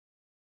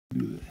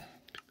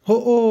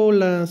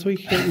Hola, soy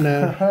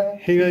Gena.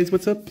 Hey guys,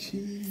 what's up?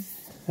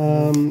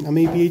 I'm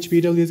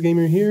APHBWS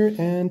Gamer here,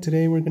 and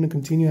today we're gonna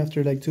continue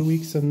after like 2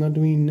 weeks of not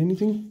doing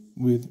anything.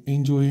 With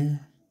Angel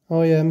here.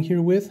 Oh yeah, I'm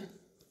here with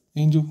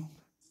Angel,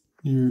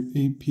 your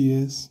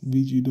APS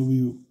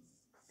VGW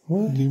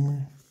what?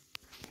 gamer.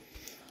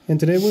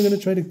 And today we're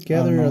gonna try to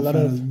gather a lot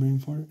of. brain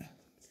fart.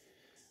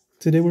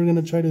 Today we're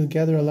gonna try to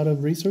gather a lot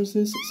of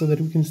resources so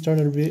that we can start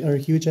our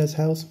huge ass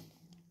house.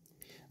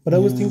 But I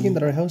was thinking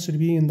that our house should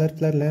be in that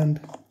flat land.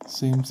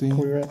 Same. Where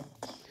we're at.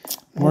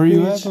 Where are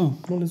you at though?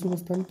 No le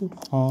subas tanto.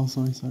 Oh,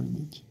 sorry,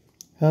 bitch.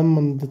 I'm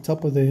on the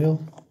top of the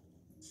hill.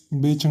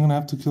 Bitch, I'm gonna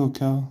have to kill a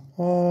cow.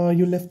 Oh,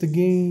 you left the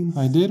game.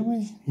 I did,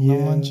 güey. Yeah.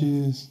 No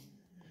manches.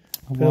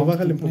 Pero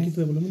bájale un poquito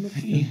de volumen, ¿no?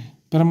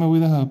 Espérame,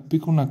 voy a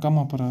pico una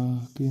cama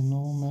para que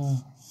no me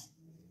haga.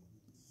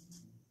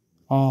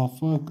 Oh,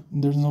 fuck.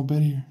 There's no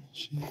bed here.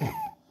 Shit.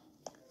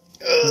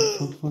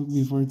 fuck,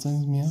 before it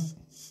sends me out.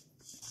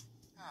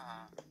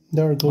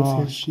 There are goats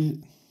here. Oh, shit.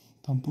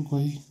 Tampoco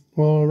ahí.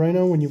 Well, right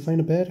now, when you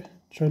find a bed,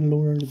 try to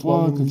lower the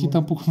volume. Fuck, aquí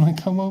tampoco no hay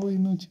cama, güey,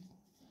 no.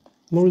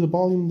 Lower the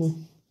volume, though.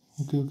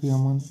 Okay,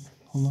 I'm on it.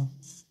 Hold on.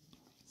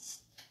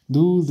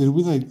 Dude, did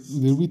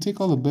we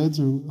take all the beds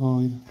or, oh,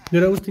 yeah.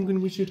 Dude, I was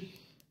thinking we should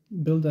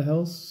build a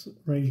house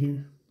right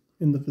here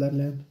in the flat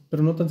land.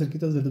 Pero no tan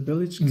cerquitas de the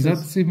village. Is that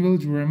the same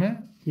village where I'm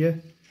at? Yeah.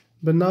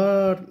 But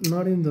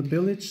not in the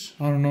village.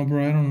 I don't know,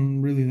 bro. I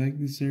don't really like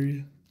this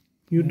area.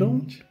 You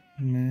don't?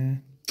 Nah.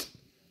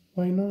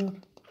 Why not?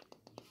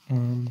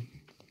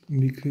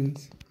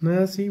 Because.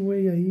 Nah, sí,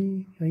 güey,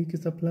 ahí que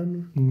está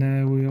plano.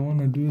 Nah, güey, I want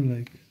to do it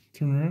like,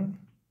 turn around.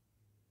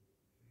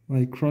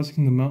 Like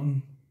crossing the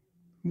mountain.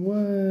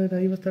 What?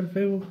 Ahí va a estar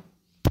feo.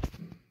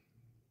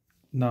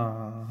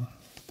 Nah,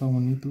 está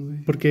bonito,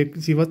 güey. Porque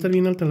si va a estar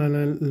bien alta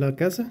la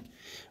casa,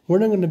 we're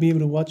not going to be able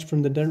to watch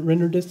from the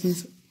render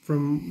distance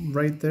from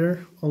right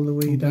there all the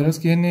way down. Pero es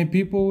que hay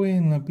people, güey,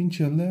 en la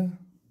pinche aldea.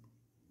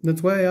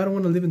 That's why I don't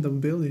want to live in the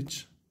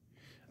village.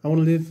 I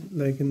want to live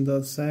like in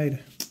the side.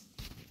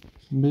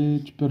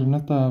 Bitch, pero en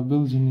esta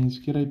village ni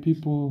siquiera hay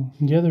people.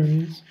 Yeah, there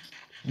is.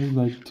 There's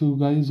like 2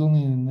 guys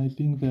only, and I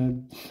think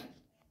that.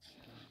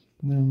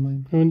 Never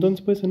mind. Entonces,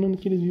 pues, ¿en dónde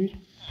quieres vivir?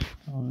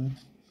 A ver.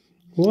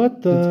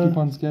 What the? Let's keep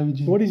on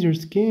scavenging. What is your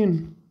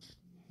skin?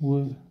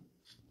 What?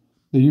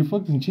 Did you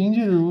fucking change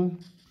it or what?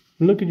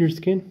 Look at your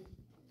skin.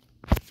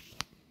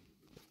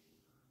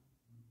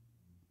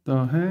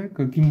 The heck?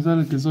 Aquí me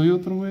sale que soy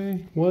otro,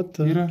 güey. What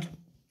the? Mira.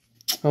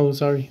 Oh,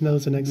 sorry. That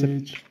was an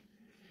accident. Bitch.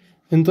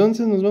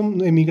 Entonces,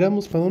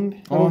 emigramos para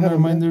dónde? Oh, never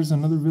mind. There's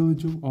another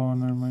village. Oh,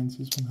 never mind.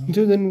 It's this one.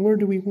 So then, where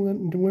do you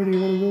want to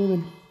go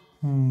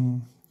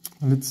then?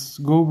 Let's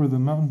go over the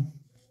mountain.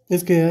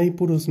 Es que hay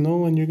puro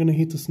snow and you're gonna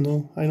hate the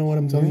snow. I know what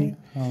I'm telling you.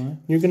 Alright.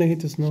 You're gonna hate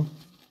the snow.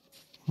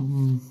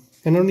 And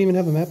I don't even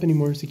have a map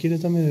anymore. Si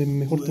quieres, dame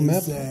mejor tu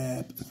map.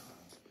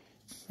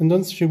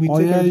 Entonces, should we take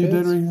our yeah, you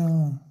beds? did right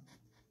now.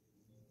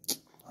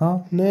 Huh?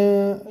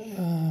 Nah.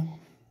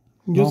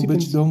 No,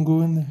 bitch, don't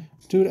go in there.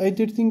 Dude, I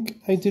did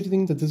think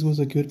that this was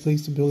a good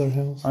place to build our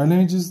house. Alright, let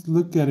me just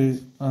look at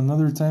it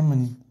another time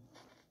and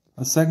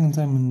a second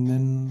time and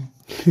then...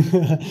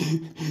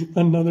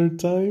 Another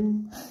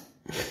time?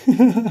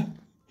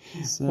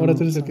 Ahora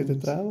tú eres el que te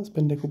trabas,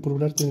 pendejo, por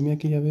burlarte de mí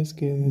aquella vez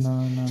que...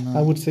 No.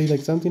 I would say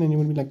like something and you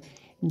would be like,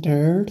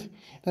 dirt?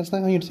 That's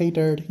not how you say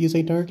dirt. You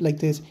say dirt like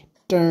this.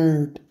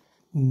 Dirt.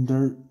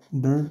 Dirt.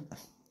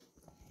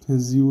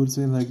 Because you would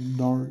say like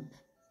dart.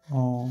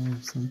 Oh,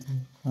 or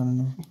something. I don't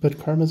know. But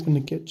karma's gonna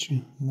get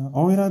you. No.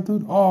 Oh, yeah,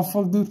 dude. Oh,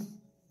 fuck, dude.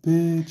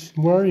 Bitch.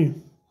 Where are you?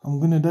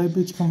 I'm gonna die,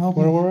 bitch. Come help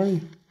me. Where are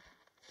you?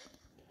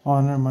 Oh,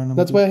 never mind.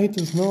 That's why I hate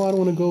the snow. I don't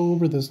want to go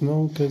over the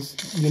snow because,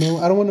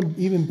 I don't want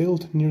to even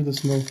build near the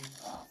snow.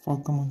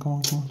 Fuck, come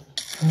on.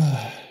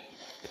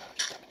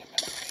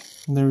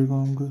 There we go,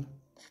 I'm good.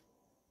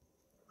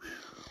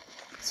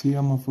 See,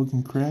 I'm a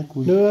fucking crack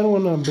with... No, I don't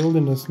want to build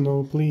in the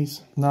snow,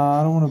 please. Nah,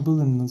 I don't want to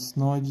build in the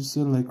snow. I just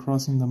said like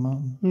crossing the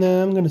mountain.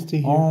 Nah, I'm going to stay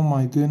here. Oh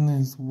my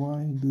goodness,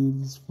 why,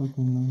 dude? This fucking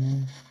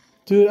annoying.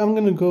 Dude, I'm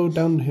going to go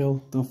downhill.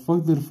 The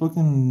fuck did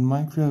fucking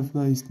Minecraft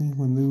guys think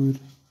when they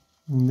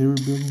were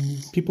building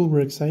this? People were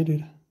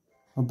excited.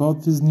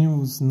 About this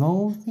new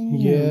snow thing?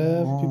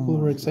 Yeah, people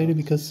were excited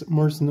because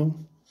more snow.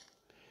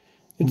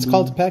 It's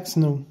called pack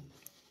snow.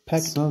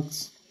 Pack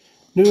sucks.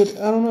 Dude,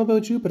 I don't know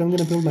about you, but I'm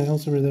going to build my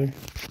house over there.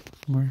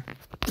 Where?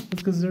 It's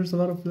because there's a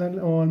lot of land.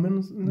 Oh, al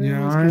menos.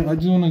 Yeah, I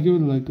just want to give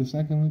it like a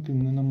second look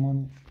and then I'm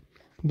on it.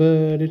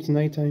 But it's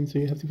nighttime, so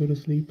you have to go to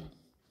sleep.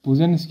 Pues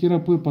ya ni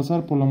siquiera pude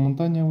pasar por la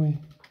montaña, güey.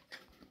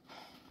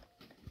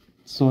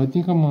 So I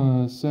think I'm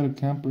gonna set a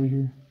camp right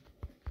here.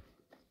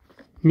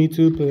 Me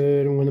too,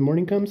 but when the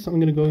morning comes, I'm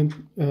gonna go in.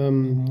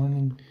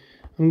 Morning.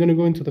 I'm gonna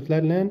go into the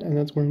flat land, and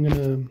that's where I'm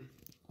gonna.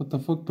 What the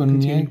fuck? Pero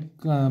ni hay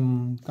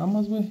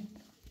camas, güey.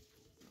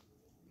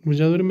 Pues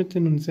ya duérmete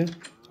en donde sea.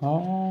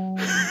 Oh,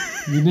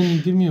 you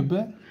didn't give me a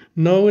bed?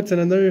 No, it's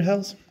another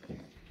house.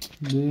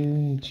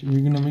 Bitch, you're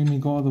gonna make me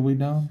go all the way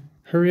down?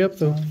 Hurry up,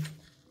 though.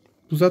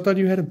 Pues I thought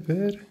you had a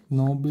bed.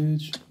 No,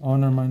 bitch. Oh,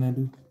 never mind, I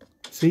do.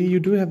 See,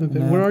 you do have a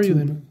bed. Where are you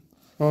then?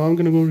 Oh, I'm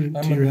gonna go I'm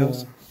to your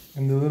house.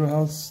 in the little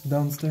house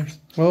downstairs.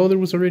 Oh, there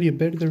was already a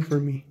bed there for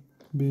me.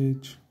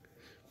 Bitch.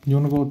 You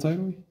wanna go outside?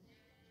 Way?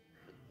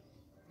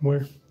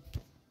 Where?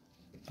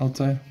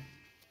 Outside.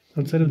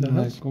 Outside of the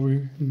house? Like over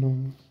here. No,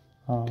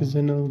 because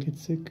then I'll get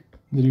sick.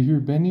 Did you hear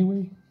Benny?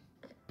 Way?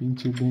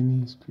 Pinche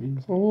Benny is crazy.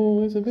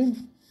 Oh, is it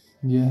been?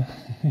 Yeah,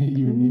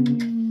 your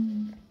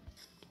neighbor.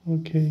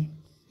 Okay.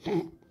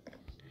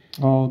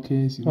 Oh,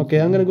 okay.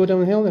 Okay, I'm gonna go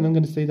downhill and I'm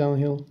gonna stay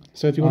downhill.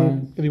 So if you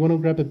wanna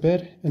grab a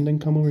bed and then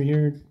come over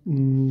here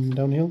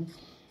downhill.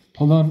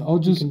 Hold on, I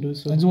just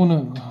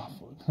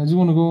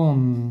wanna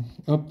go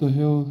up the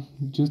hill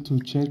just to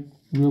check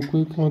real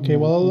quick. Okay,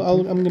 well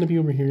I'm gonna be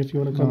over here if you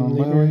wanna come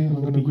later. By the way,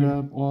 I'm gonna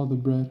grab all the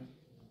bread.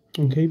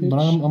 Okay, bitch. But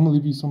I'm gonna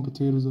leave you some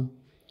potatoes though.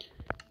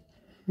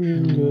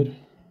 Good.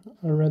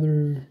 I'd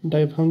rather die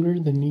of hunger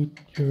than eat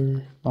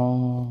your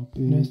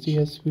nasty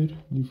ass food.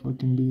 You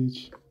fucking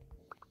bitch.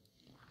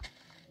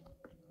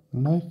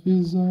 Life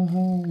is a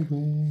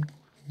highway.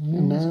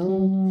 And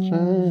I'll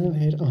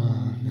drive it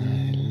all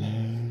night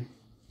long.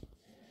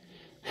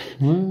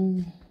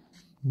 What?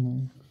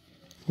 No.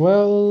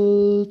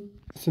 Well,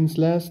 since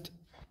last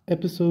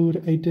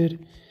episode I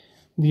did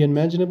the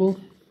unimaginable.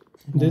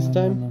 This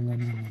time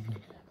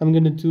I'm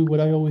gonna do what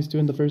I always do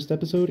in the first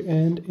episode,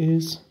 and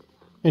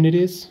it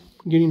is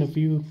getting a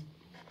few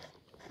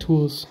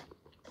tools.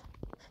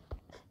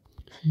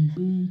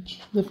 Bitch.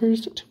 The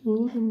first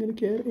tool I'm gonna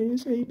get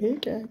is a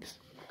pickaxe.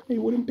 A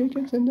wooden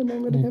pickaxe, and then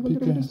I'm gonna have a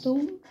little bit of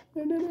stone.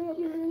 And then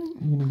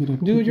You're gonna get a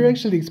dude, you're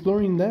actually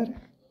exploring that.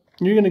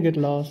 You're gonna get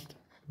lost.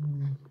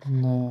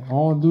 Nah.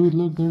 Oh, dude,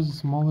 look, there's a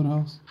smaller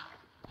house.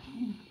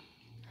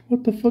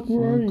 What the fuck?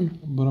 Where are you?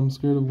 But I'm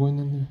scared of going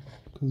in there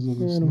because of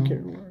the I snow. don't care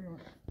where you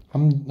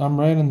are. I'm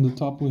right on the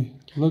top way.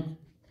 Look,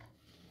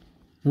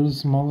 there's a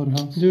smaller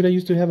house. Dude, I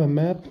used to have a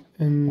map,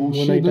 and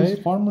when I there's died,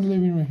 a farmer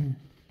living right here.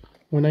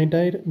 when I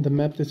died, the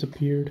map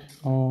disappeared.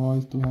 Oh, I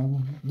still have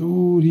one.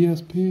 Dude, he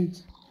has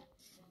pigs.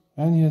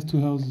 And he has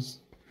 2 houses.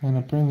 And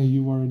apparently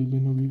you've already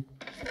been over here.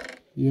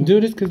 Yeah.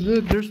 Dude, it's because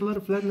look, there's a lot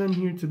of flat land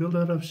here to build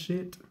out of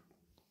shit.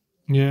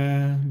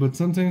 Yeah, but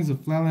sometimes the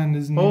flatland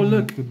isn't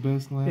look, the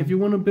best land. If you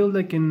want to build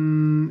like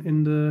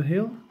in the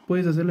hill,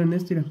 puedes hacerlo en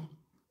este.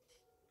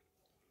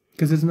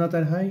 Because it's not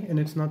that high and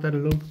it's not that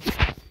low.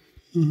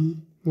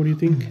 What do you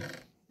think?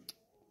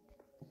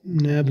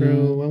 Nah, bro.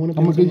 Yeah. I want to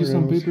I'm build gonna get you some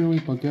somewhere else. paper,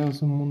 güey, para que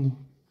hagas un mundo.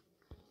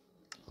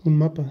 Un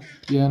mapa.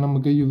 Yeah, and I'm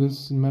gonna get you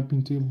this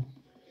mapping table.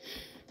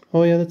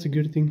 Oh yeah, that's a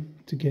good thing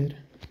to get.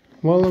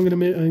 Well, I'm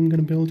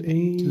gonna build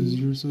a. Because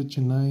you're such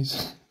a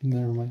nice.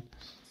 Never mind.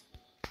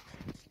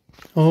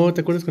 Oh,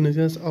 ¿te acuerdas cuando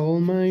decías all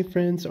my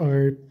friends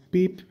are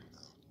beep?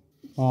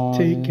 Oh,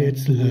 Take it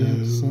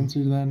slow.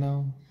 Censor that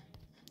now.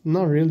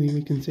 Not really.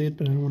 We can say it,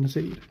 but I don't want to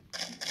say it.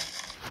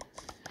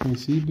 I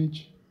see,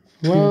 bitch.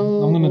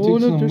 Well, I'm gonna take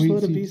look, some there's a wheat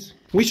lot of seeds.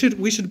 bees.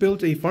 We should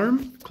build a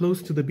farm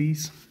close to the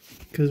bees,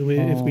 because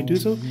if we do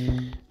so,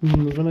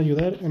 nos van a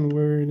ayudar, and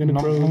we're gonna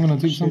grow. I'm gonna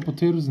take some shit.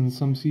 potatoes and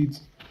some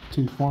seeds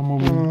to farm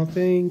over. Oh,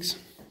 thanks.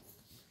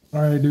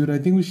 All right, dude. I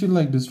think we should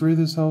like destroy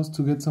this house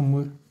to get some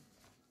wood.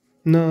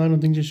 No, I don't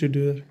think you should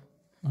do that.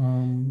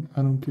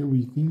 I don't care what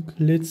you think.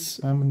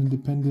 I'm an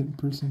independent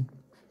person.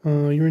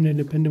 You're an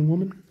independent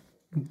woman.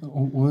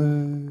 Oh,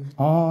 what?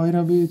 Oh,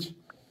 era bitch.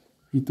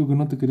 Y tú que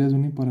no te querías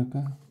venir para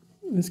acá.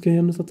 Es que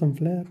ya no está tan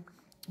flat.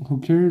 Who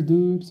cares,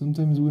 dude?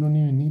 Sometimes we don't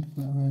even need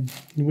flat land.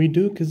 We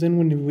do, because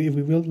then if we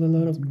build a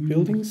lot of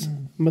buildings,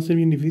 must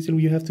be difícil.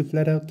 You have to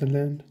flat out the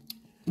land.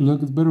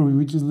 Look, it's better.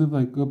 We just live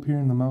like up here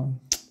in the mountain.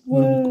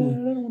 What?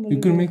 Cool. You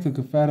could make like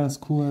a fat ass,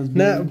 cool ass.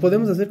 Nah,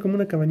 podemos hacer como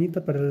una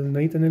cabañita para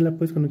ahí tenerla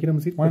pues cuando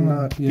queramos ir. Why but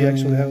not? The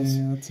actual house.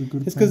 Yeah, that's a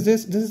good. It's because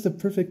this is the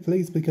perfect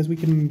place because we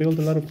can build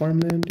a lot of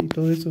farmland y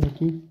todo eso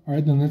aquí. All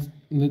right, then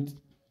let's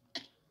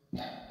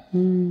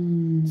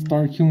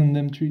start killing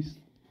them trees.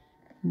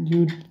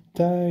 You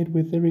died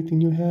with everything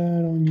you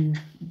had on you.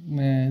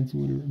 Nah, it's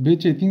whatever.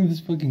 Bitch, I think this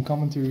fucking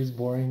commentary is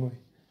boring,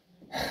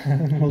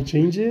 güey. We'll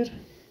change it.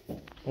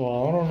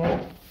 Well, I don't know.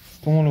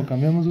 ¿Cómo lo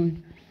cambiamos, güey?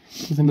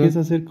 Pues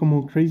empieza a ser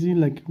como crazy,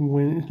 like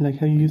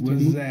how you used to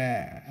be. What's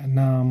that?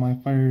 Nah, my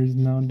fire is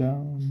now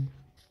down.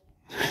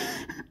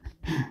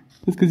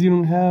 It's because you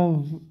don't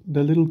have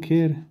the little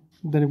kid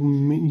that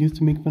used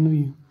to make fun of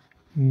you.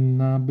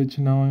 Nah, bitch,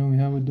 now I only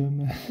have a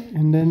dumb ass.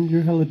 And then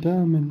you're hella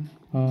dumb and...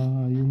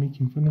 you're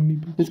making fun of me,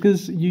 bitch. It's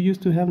because you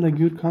used to have like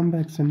good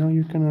comebacks and now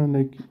you're kind of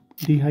like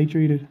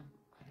dehydrated.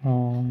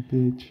 Oh,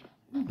 bitch.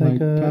 Like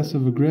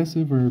passive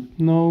aggressive or...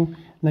 No,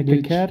 like bitch,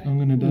 a cat. I'm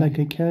gonna die. Like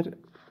a cat.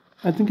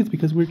 I think it's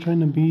because we're trying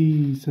to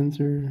be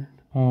censorable.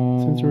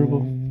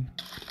 Yeah.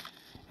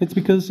 It's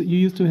because you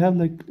used to have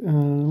like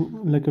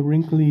a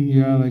wrinkly.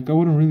 Yeah, like I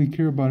wouldn't really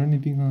care about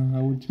anything.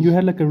 I would. Just... You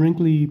had like a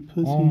wrinkly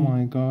pussy. Oh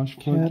my gosh,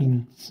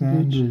 fucking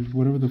sand or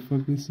whatever the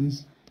fuck this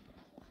is,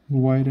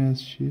 white ass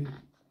shit.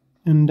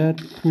 And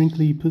that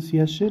wrinkly pussy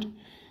ass shit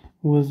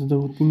was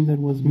the thing that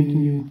was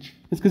making you.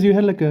 It's because you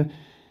had like a.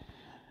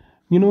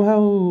 You know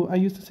how I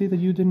used to say that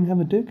you didn't have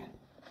a dick?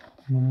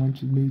 No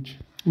much, bitch.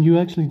 You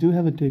actually do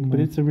have a dick, but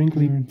it's a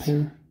wrinkly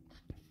pair.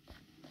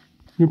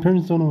 Your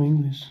parents don't know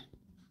English.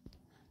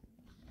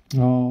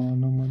 Oh,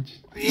 no much.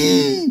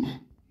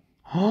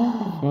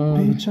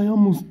 Bitch, I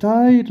almost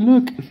died.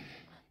 Look.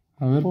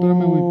 A ver,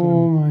 espérame, güey.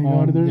 Oh my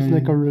god, there's yeah,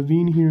 like a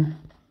ravine here.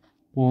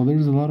 Well,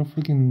 there's a lot of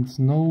freaking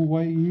Snow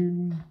White here,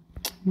 güey.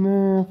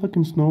 Nah,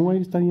 fucking Snow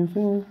White está bien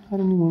fea. I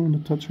don't even want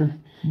to touch her.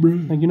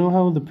 Bruh. Like, you know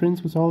how the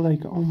prince was all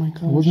like, oh my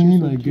god. Wasn't he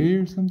she's so like cute. gay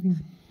or something?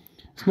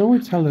 Snow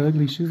White's hella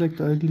ugly. She's like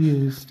the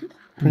ugliest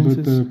princess.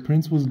 But the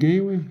prince was gay,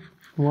 güey.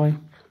 Why?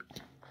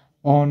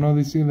 Oh, no,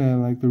 they say that,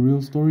 like, the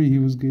real story, he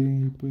was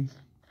gay, pues.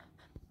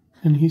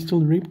 And he still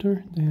raped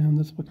her? Damn,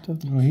 that's fucked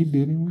up. No, he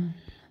didn't, güey.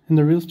 In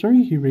the real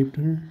story, he raped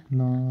her.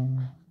 No.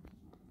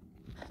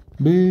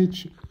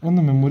 Bitch,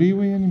 ¿dónde me morí,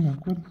 güey? Ya ni me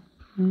acuerdo.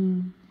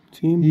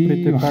 Siempre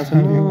Y- te pasa.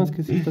 No, es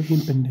que sí estás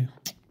bien pendejo.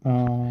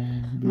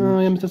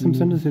 No, ya me estás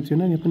empezando a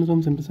decepcionar y apenas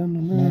vamos empezando.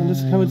 No,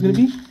 this is how it's gonna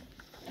be.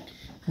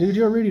 Dude,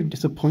 you're already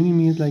disappointing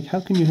me. It's like, how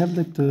can you have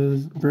like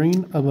the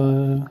brain of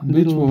a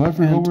Bitch, little well, I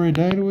forgot ant? where I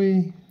died,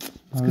 güey.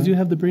 It's because you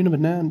have the brain of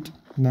an ant.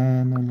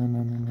 Nah.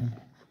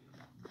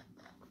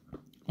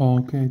 Oh,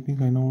 okay, I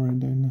think I know where I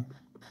died now.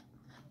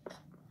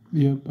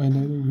 Yep, I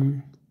died over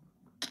here.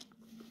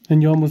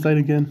 And you almost died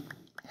again.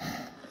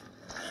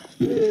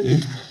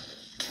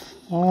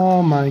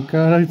 Oh my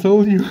god, I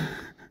told you.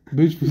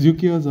 Bitch, pues yo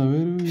qué iba a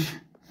saber, güey.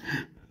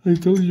 I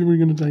told you we're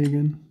gonna die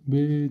again.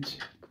 Bitch,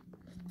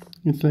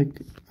 It's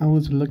like, I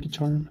was a lucky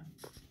charm.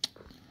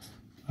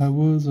 I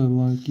was a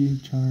lucky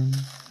charm.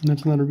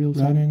 That's not a real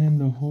song. Riding in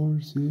the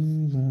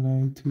horses, I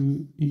like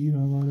to eat a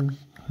lot of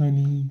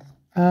honey.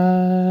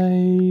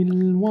 I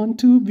want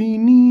to be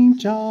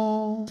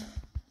ninja.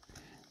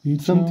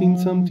 Eat Something,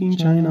 your something,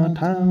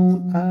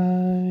 Chinatown.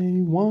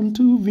 I want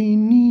to be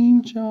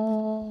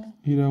ninja.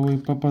 Mira,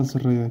 güey, papas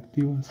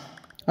radioactivas.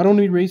 I don't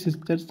need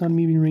racist. That's not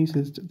me being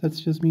racist. That's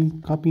just me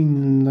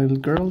copying the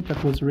girl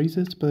that was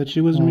racist, but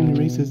she wasn't really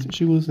racist.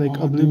 She was like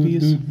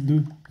oblivious.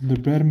 Dude, the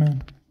bread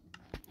man.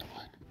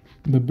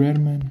 The bread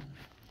man.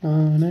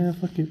 Nah,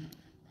 fuck it.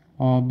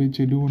 Oh, bitch,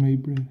 I do want to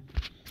eat bread.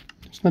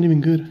 It's not even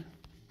good.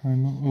 I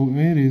know. Oh,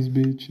 it is,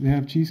 bitch. They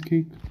have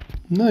cheesecake.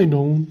 No, I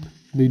don't.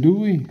 They do,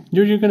 we.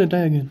 You're gonna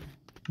die again.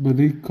 But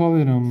they call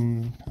it,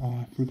 oh,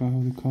 I forgot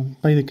how they call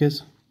it. By the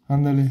kiss.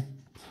 Ándale.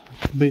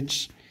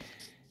 Bitch.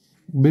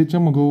 Bitch,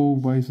 I'm gonna go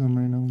buy some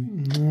right now.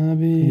 Nah,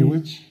 You bitch.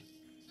 which?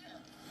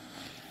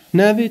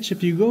 Nah, bitch,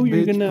 if you go,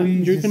 you're Bitch,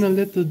 please, you're just- gonna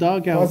let the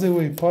dog out. Pause it,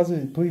 wait, pause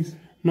it, please.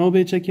 No,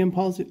 bitch, I can't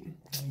pause it.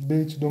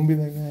 Bitch, don't be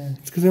like that.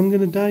 It's because I'm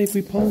gonna die if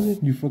we pause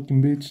it. You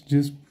fucking bitch,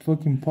 just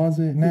fucking pause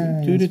it.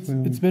 Nah, Dude, it's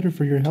fine. it's better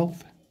for your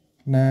health.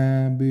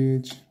 Nah,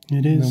 bitch.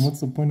 It is. Then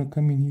what's the point of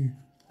coming here?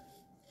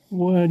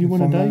 What, you If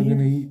wanna I'm die not here?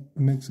 gonna eat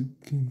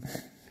Mexican.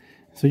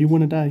 So you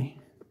wanna die,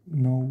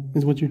 No.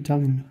 is what you're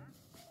telling me.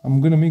 I'm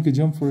gonna make a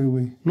jump for it,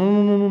 wait. No,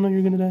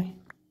 you're gonna die.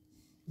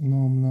 No,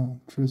 I'm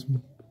not. Trust me.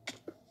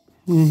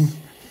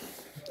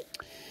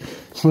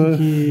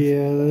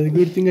 Yeah,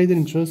 good thing I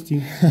didn't trust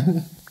you.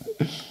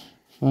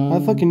 I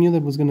fucking knew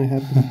that was gonna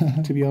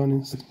happen, to be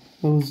honest.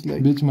 I was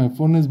like, Bitch, my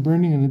phone is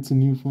burning and it's a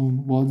new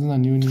phone. Well, it's not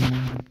new anymore.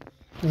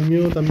 el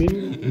mío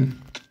también.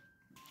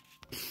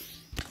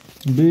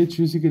 Bitch,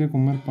 yo sí quería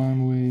comer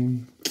pan,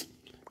 güey.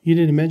 Eat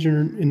it,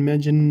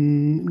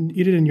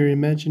 eat it in your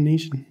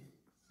imagination.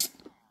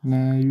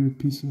 Nah, you're a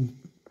piece of...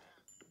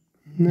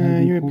 Nah,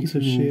 you're a piece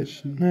of agricultural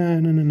shit.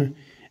 Nah.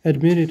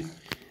 Admit it.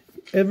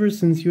 Ever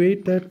since you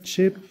ate that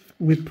chip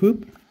with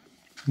poop,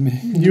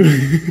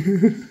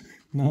 you...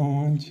 No,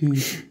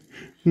 manches.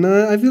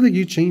 Nah, I feel like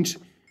you changed.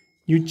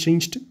 You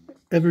changed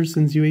ever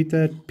since you ate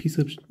that piece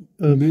of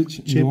Bitch,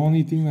 chip. the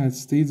only thing that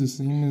stays the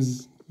same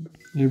is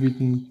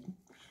everything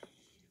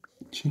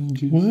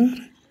changes. What?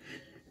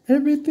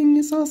 Everything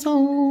is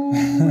awesome.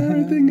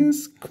 Everything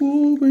is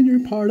cool when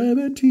you're part of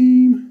a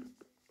team.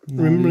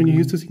 Remember when you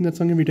used to sing that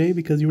song every day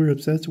because you were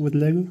obsessed with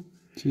Lego?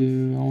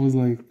 Chill, I was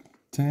like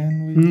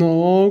 10. Wait.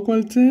 No,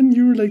 ¿cuál 10?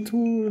 You were like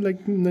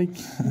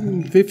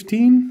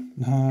 15?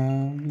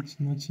 Nah, bitch,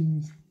 no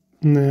chingues.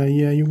 Nah,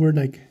 yeah, you were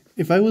like...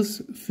 If I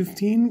was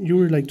 15, you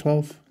were like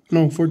 12.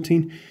 No,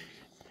 14.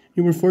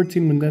 You were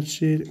 14 when that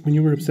shit... When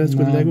you were obsessed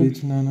with Lego.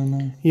 Bitch,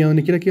 no. Yeah,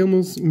 donde quiera que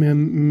íbamos,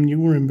 you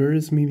were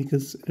embarrassing me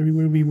because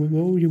everywhere we would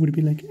go, you would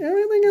be like,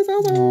 everything is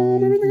awesome,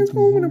 No, everything is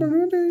cool.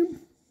 fucking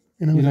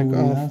And I was Mira, like,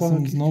 güey, oh, have fuck.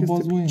 some it's snowballs,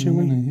 just a güey, pinche and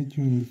I'm güey. gonna hit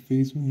you in the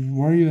face.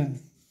 Where are you at?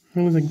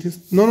 I was like,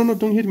 this. No,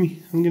 don't hit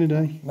me. I'm gonna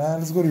die. Nah,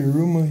 let's go to your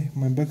room, güey.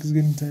 My back is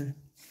getting tired.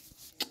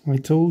 I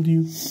told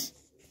you.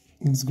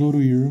 Let's go to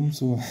your room,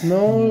 so...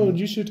 No,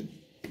 you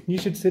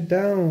should sit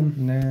down.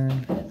 Nah.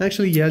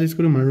 Actually, yeah, let's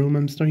go to my room.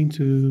 I'm starting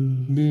to...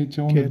 Bitch,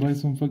 I wanna Kid. buy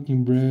some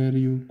fucking bread,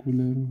 you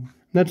culero.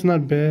 That's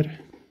not bad.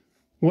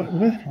 What?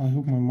 I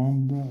hope my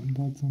mom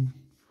bought some.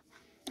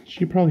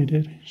 She probably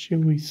did. She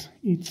always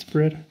eats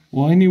bread.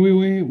 Well, anyway,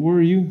 wait, where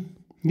are you?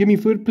 Give me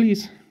food,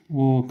 please.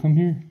 Well, come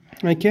here.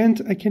 I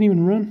can't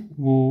even run.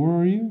 Well,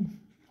 where are you?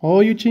 Oh,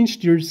 you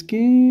changed your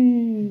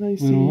skin. I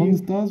see. Pero, ¿dónde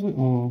estás, güey?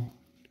 Oh,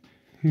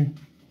 here.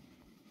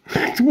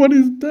 What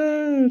is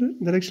that?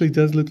 That actually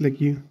does look like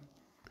you.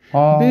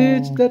 Oh,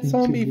 Bitch, that pinche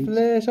zombie bitch.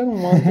 flesh. I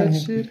don't want that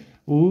shit.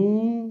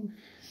 Ooh,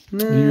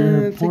 Nah,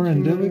 you're it's poor like,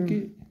 and no.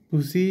 delicate.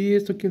 Pues sí,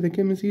 ¿esto de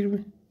qué me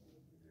sirve?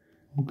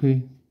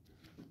 Okay.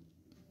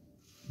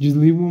 Just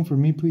leave one for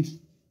me, please.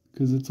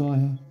 Because that's all I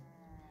have.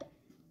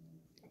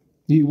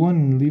 Eat one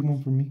and leave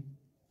one for me.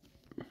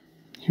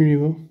 Here you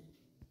go.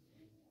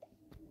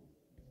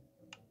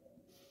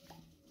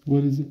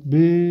 What is it?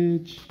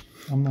 Bitch.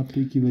 I'm not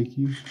picky like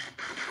you.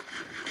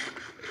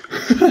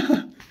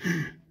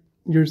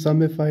 You're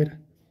zombified.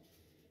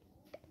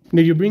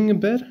 Did you bring a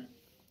bed?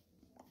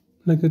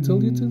 Like I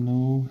told you to?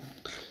 No.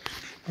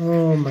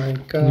 Oh my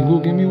god. Can you go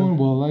get me one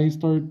while I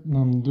start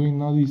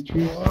doing all these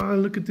trees? Oh,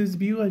 look at this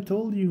view, I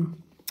told you.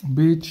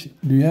 Bitch,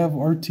 do you have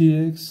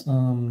RTX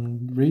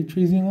ray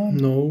tracing on?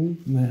 No.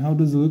 Then how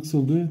does it look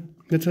so good?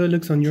 That's how it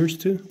looks on yours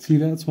too. See,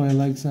 that's why I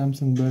like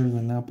Samsung better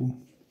than Apple.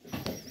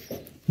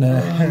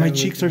 My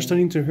cheeks are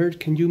starting to hurt.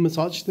 Can you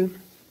massage them?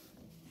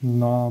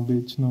 Nah,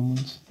 bitch, no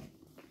much.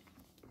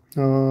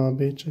 Oh,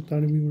 bitch, I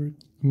thought we were...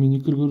 I mean, you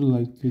could go to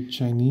like the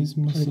Chinese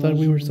massage. I thought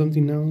we were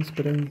something else,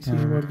 but I don't see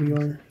what we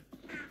are.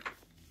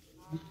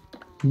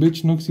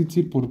 Bitch, no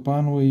existe por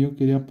pan, güey. Yo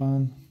quería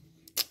pan.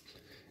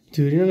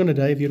 Dude, you're not gonna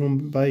die if you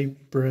don't buy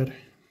bread.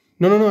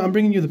 No, I'm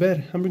bringing you the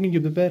bed. I'm bringing you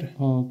the bed.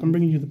 Oh, okay. I'm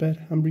bringing you the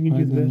bed. I'm bringing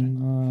you the bed.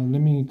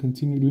 Let me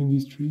continue doing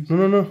these trees.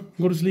 No.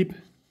 Go to sleep.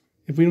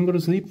 If we don't go to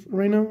sleep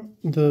right now,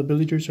 the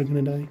villagers are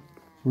gonna die.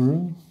 For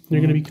real?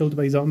 They're gonna be killed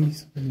by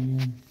zombies.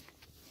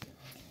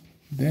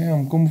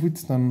 Damn, ¿cómo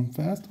fuiste tan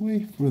fast,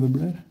 güey? For the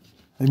bread?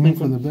 I mean,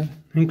 for the bed.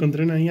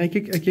 Encontré ahí.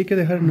 Aquí hay que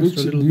dejar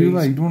nuestro Bitch, little do you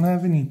base. like don't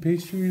have any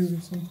pastries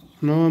or something?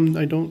 No,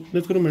 I don't.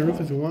 Let's go to my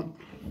roof if you want.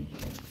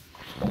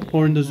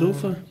 Or in the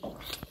sofa.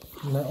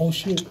 Nah, oh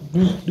shit.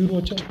 Dude,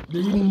 watch out.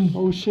 They're eating me.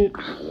 Oh shit.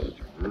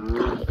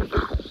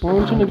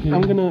 I'm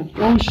gonna.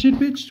 Oh shit,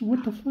 bitch.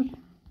 What the fuck?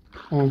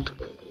 Oh.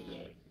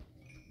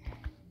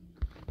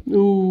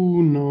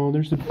 Oh no,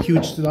 there's a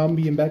huge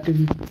zombie in back of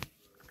you.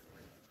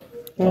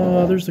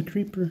 Oh, there's a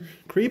creeper.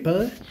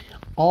 Creeper?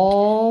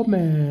 Oh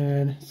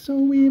man. So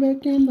we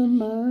back in the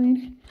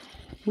mine.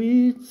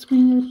 We'd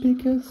swing our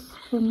pickaxe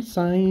from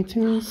side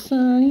to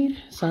side.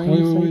 Side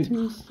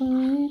to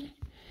side.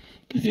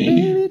 'Cause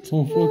baby,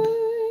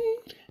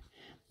 tonight,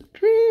 the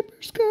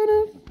creeper's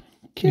gonna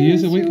kill ¿Y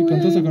ese güey que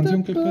cantó esa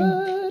canción, qué pedo?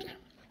 blood.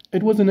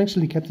 It wasn't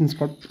actually Captain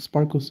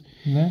Sparkles.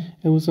 Nah?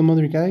 It was some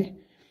other guy.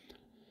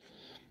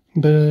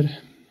 But,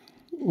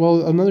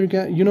 well, another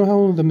guy. You know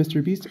how the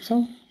Mr. Beast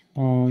song?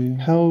 Oh, yeah.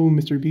 How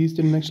Mr. Beast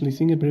didn't actually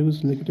sing it, but it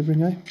was like a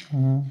different guy.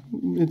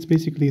 It's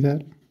basically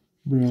that.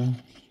 Bro.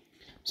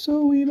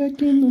 So we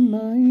back in the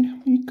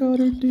mine. We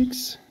got our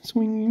dicks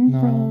swinging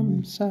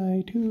from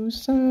side to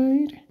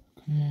side.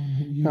 Come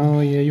on, you. Oh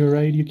yeah, you're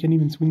right. You can't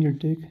even swing your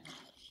dick.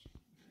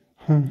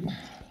 Huh.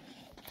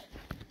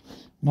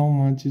 No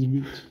manches,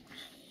 bitch.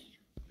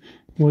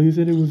 Well, you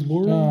said it was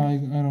boring.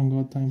 I don't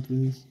got time for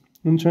this.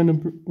 I'm trying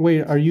to...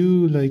 Wait, are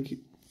you like...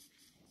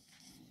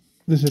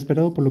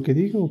 desesperado por lo que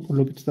digo o por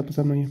lo que te está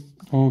pasando allá?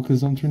 Oh,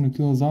 because I'm trying to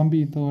kill a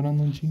zombie. Está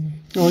orando un chingo.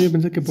 Oh, yo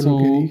pensé que por lo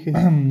que dije.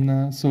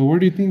 Nah. So where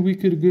do you think we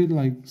could get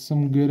like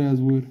some good ass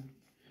wood?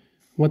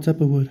 What type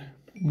of wood?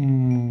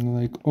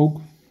 Like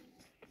oak.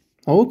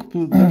 Oak?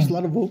 There's a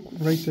lot of oak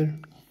right there.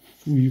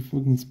 Ooh, you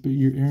fucking spit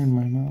your air in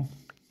my mouth.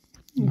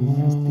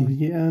 Oh,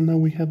 yeah, now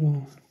we have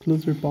a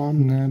closer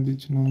bond. Nah,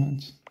 bitch, no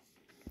much.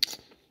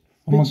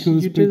 I'm gonna Bitch, kill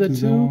this you pig did that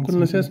 'cause I too? want Cuando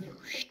le something. hacías...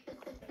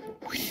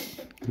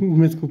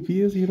 Me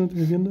escupías y yo no te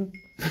decía nada.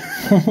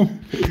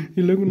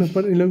 Y luego una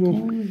parte, y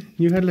luego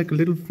you had like a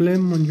little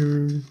phlegm on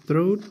your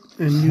throat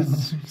and you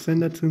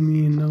sent that to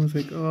me and I was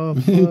like, oh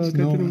fuck, I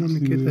didn't want to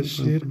get that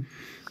shit.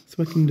 It's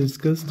fucking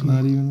disgusting.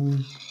 Not even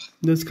weird.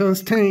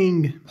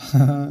 Disgusting.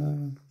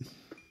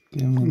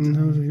 Qué montón.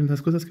 No,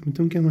 las cosas que me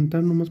tengo que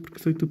aguantar nomás porque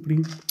soy tu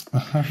primo.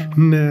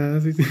 Nah,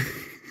 sí.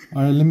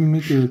 Alright, let me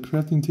make a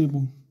crafting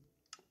table.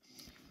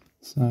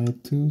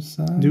 Side to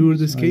side. Dude,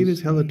 this cave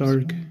is hella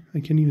dark. I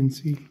can't even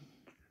see.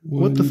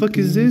 What the fuck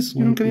is this?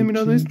 Yo nunca había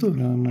mirado esto.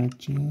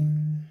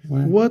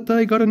 What?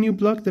 I got a new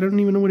block that I don't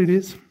even know what it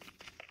is.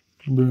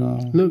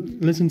 Bro. Look,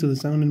 listen to the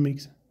sound it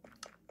makes.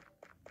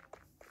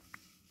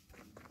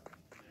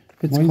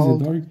 It's Why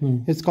called, is it dark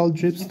though? It's called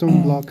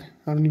dripstone block.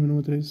 I don't even know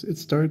what it is.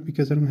 It's dark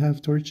because I don't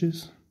have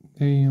torches.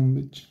 Damn,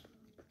 bitch.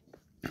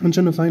 I'm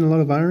trying to find a lot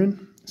of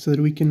iron so that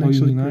we can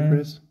actually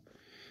progress. Iron?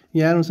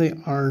 Yeah, I don't say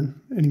iron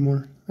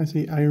anymore. I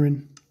say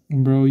iron.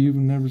 Bro, you've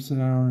never said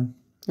iron.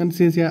 And it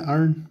says, yeah,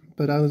 iron.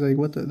 But I was like,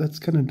 what the? That's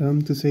kind of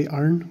dumb to say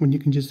iron when you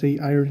can just say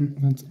iron.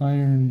 That's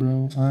iron,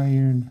 bro.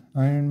 Iron.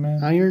 Iron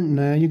Man? Iron?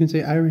 Nah, you can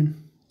say iron.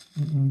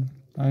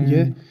 Iron.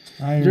 Yeah.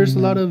 Iron There's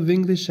Man. a lot of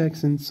English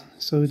accents,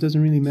 so it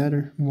doesn't really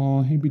matter.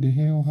 Well, he be the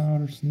hell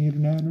howder sneer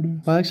natter.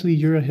 Well, actually,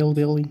 you're a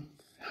hillbilly.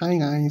 Hi,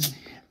 guys.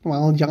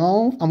 Well,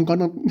 y'all, I'm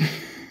gonna...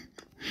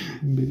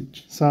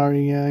 Bitch.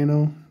 Sorry, yeah, I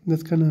know.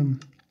 That's kind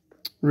of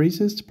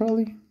racist,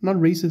 probably. Not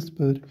racist,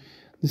 but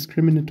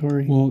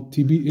discriminatory. Well,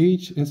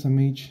 TBH,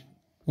 SMH,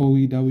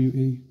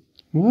 OEWA.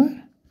 What?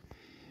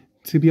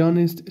 To be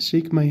honest,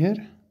 shake my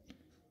head.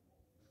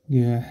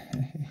 Yeah.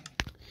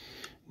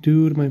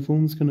 Dude, my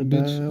phone's gonna die.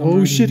 Bitch, I'm Oh,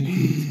 already shit.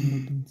 making some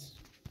weapons.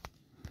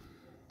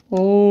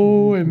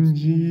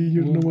 OMG,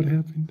 you don't know what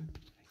happened.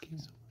 I gave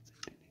someone's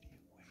identity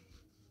away.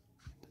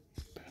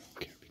 But I don't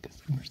care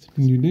because I'm worse than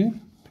You did?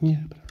 Who? Yeah,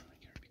 but I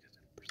don't like her because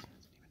that person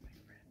isn't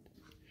even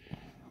my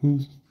friend.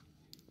 Who's?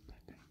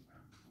 That guy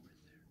over there.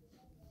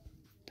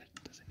 That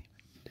doesn't even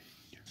date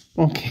you.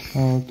 Okay.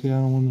 Oh, okay, I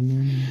don't want to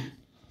know.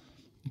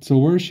 So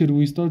where should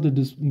we start the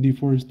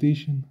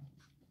deforestation?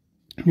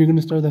 You're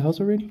gonna start the house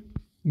already?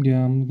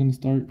 Yeah, I'm gonna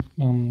start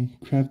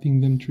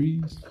crafting them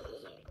trees.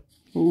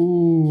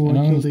 Ooh, And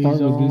I I'm gonna killed a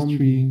start with this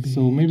tree. zombie,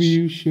 So maybe bitch.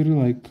 you should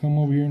like come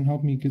over here and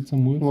help me get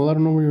some wood. Well, I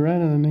don't know where you're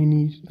at, and I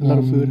need a lot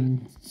of food.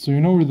 So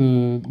you know where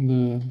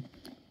the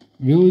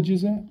village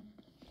is at?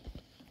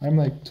 I'm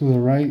like to the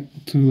right,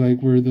 to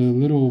like where the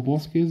little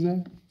bosque is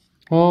at.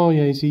 Oh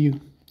yeah, I see you.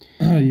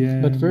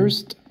 Yeah. But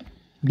first,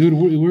 dude,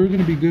 we're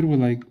gonna be good with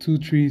like 2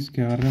 trees,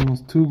 que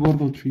agarremos 2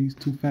 gordo trees,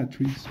 2 fat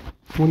trees.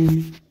 what do you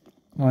mean?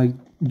 Like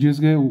just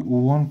get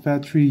 1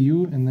 fat tree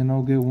you, and then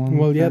I'll get 1.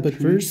 Well, yeah, fat but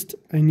tree. first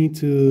I need What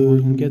to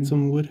do you get do?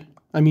 some wood.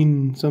 I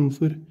mean, some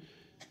food.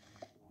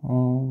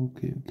 Oh,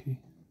 okay.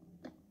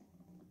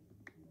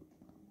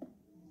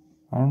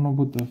 I don't know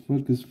what the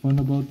fuck is fun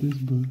about this,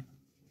 but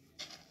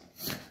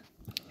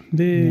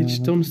Bitch,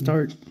 Yeah, don't that's-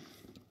 start.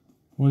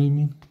 what do you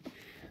mean?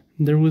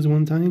 There was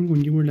one time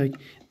when you were like,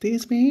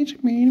 "This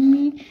bitch made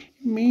me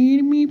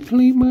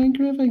play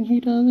Minecraft, and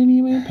he doesn't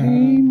even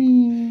pay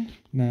me."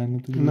 Nah,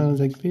 not the And I was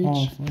like, "Bitch,"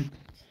 Oh, fuck.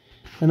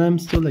 and I'm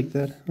still like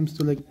that. I'm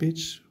still like,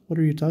 "Bitch, what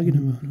are you talking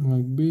about?" I'm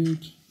like,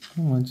 bitch.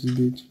 How much is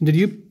bitch? Did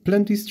you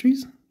plant these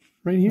trees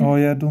right here? Oh,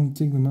 yeah, don't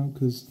take them out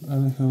because I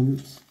like how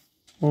it's.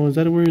 Oh, is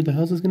that where the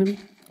house is gonna be?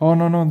 Oh,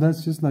 no,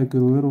 that's just like a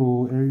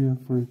little area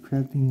for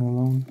crafting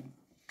alone.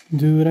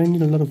 Dude, I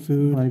need a lot of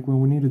food. Like when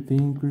we need to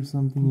think or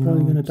something, you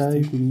Probably know, gonna just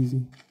die. take it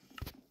easy.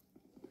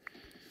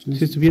 Si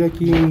Just, estuviera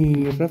aquí,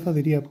 Rafa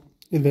diría,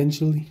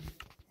 eventually.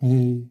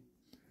 hey,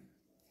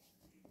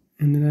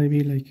 And then I'd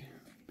be like,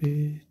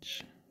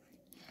 bitch.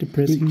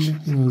 Depressing.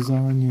 bitch,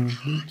 lasagna,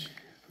 bitch.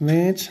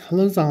 Bitch,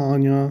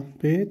 lasagna.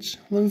 Bitch,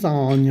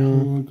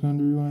 lasagna. What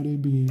country would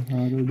it be?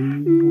 How to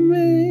do?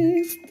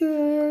 Mr.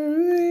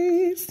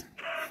 Beast.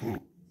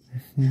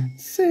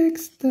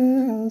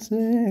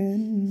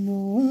 6,000.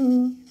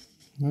 Oh.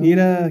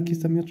 Mira, aquí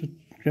está mi otro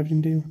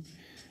crafting table.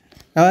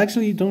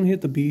 Actually, don't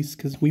hit the beast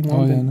because we want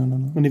Oh, yeah, them.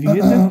 no. And if you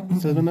hit them,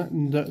 so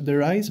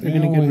their eyes are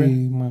gonna get red.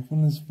 Güey, my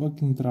phone is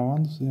fucking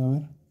trabándose, a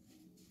ver.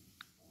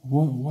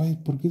 Why?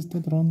 ¿Por qué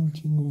está trabando un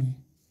chingo, güey?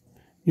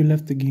 You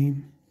left the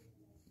game.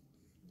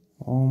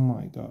 Oh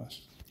my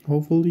gosh.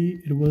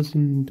 Hopefully, it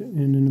wasn't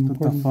in an What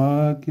the important.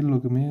 fuck es lo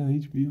que me da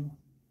HBO?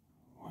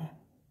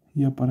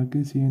 ¿Ya para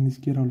qué si ya ni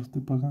siquiera lo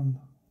estoy pagando?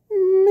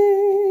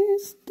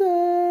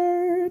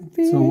 Mr.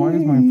 Beast. So why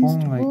is my phone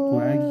like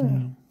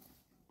lagging?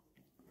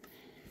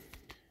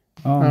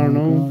 Oh I don't my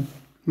know. God.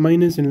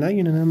 Mine isn't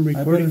lagging and I'm I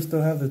recording. better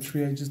still have the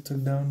tree I just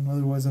took down,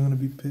 otherwise I'm gonna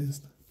be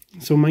pissed.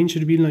 So mine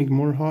should be like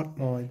more hot.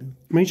 Oh, I do.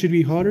 Mine should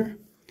be hotter.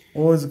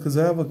 Oh, is it because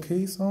I have a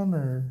case on,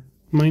 or?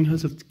 Mine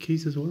has a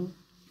case as well.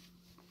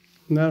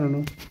 I don't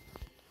know.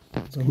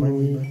 So mine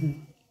is better.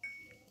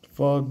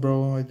 Fuck,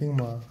 bro. I think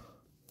my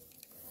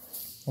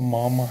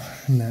mama.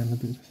 Nah, not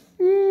this.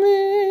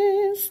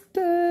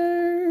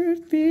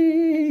 Mr.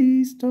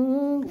 Beast.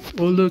 Oh,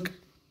 look.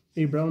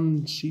 A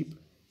brown sheep.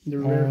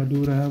 They're Oh, rare.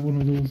 dude, I have one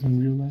of those in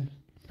real life.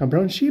 A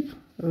brown sheep?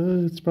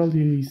 It's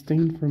probably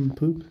stained from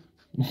poop.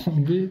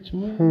 Bitch,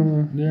 what?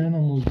 Huh. They're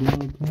animals, bro.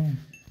 Come on.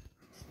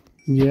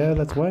 Yeah,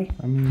 that's why.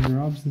 I mean, they're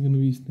obviously gonna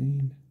be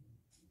stained.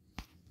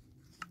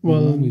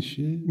 Well, with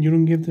shit. you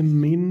don't give them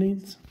maiden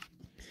names?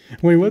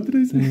 Wait, what did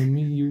I say? Say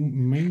me, you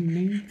main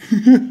name?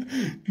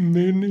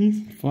 Maiden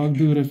names? Fuck,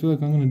 dude, I feel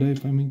like I'm gonna die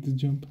if I make this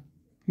jump.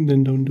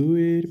 Then don't do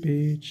it,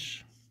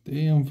 bitch.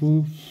 Damn,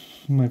 fool.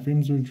 My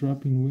frames are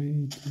dropping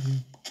way too.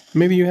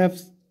 Maybe you have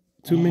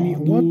too many.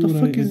 What the Dude,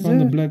 fuck I is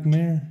found that? the black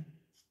mare.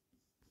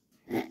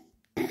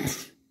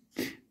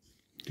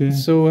 Okay.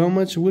 So how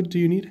much wood do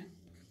you need?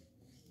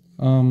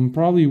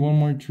 Probably one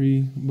more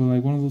tree, but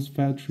like one of those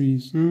fat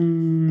trees.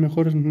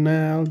 Mejor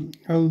now.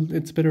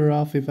 It's better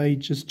off if I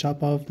just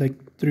chop off like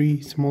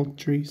 3 small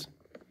trees.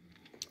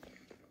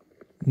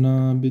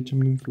 Nah, bitch, I'm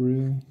being for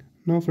real.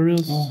 No, for real.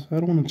 Oh. I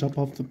don't want to chop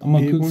off the I'm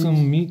gonna big cook ones.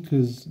 some meat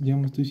because ya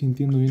me estoy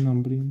sintiendo bien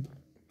hambriento.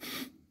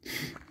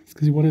 It's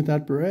because you wanted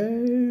that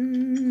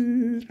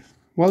bread.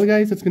 Well,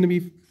 guys, that's gonna be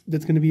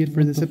it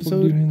for this What the fuck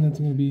do episode. you think that's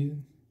gonna be it?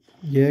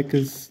 Yeah,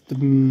 because the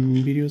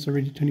video is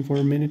already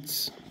 24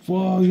 minutes.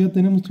 Wow, ya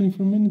tenemos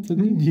 24 minutes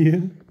aquí.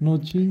 Yeah. No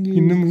chingues. Y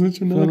no hemos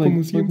hecho nada Felt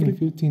como like fucking siempre.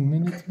 15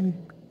 minutes, güey.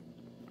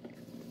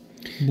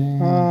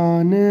 Damn.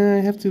 Oh, no,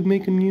 I have to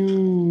make a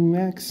new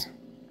axe.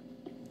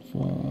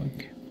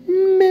 Fuck.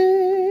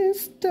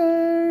 Mr.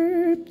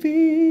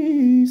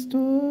 Beast.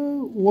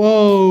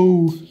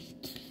 Whoa.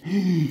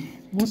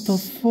 What the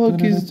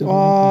fuck is...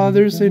 Oh,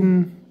 there's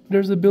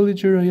a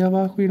villager allá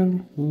abajo.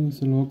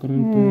 Se lo va a cargar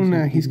el pedo.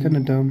 Nah, he's kind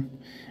of dumb.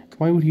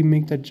 Why would he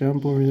make that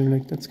jump over there?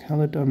 Like, that's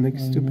hella dumb. Like,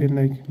 stupid.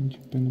 Like,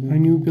 I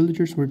knew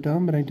villagers were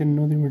dumb, but I didn't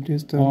know they were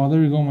this dumb. Oh,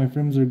 there you go. My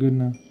frames are good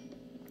now.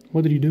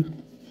 What did he do?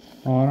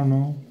 Oh, I don't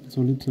know.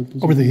 Solito se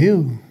puso. Over the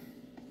hill.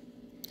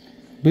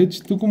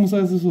 Bitch, ¿tú cómo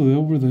sabes eso de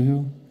over the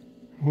hill?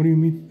 What do you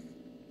mean?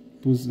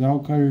 Pues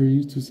Alcar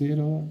used to say it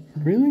a lot.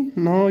 Really?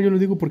 No, yo lo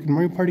digo porque en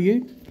Mario Party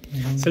 8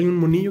 sale un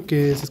monillo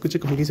que se escucha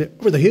como que dice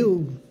over the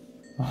hill.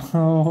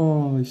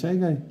 Oh, Shy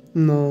Guy.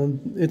 No,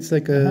 it's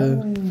like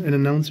an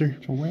announcer.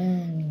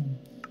 Wow.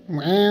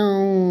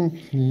 Wow.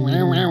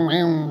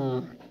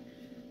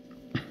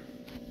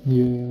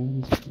 Yeah.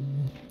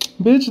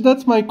 Bitch,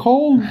 that's my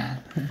coal.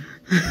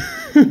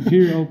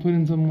 Here, I'll put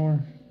in some more.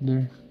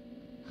 There.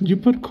 You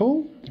put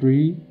coal?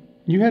 3.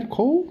 You had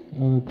coal?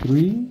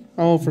 3.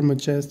 Oh, from a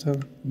chest, huh?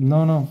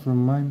 No,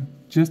 from mine.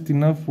 Just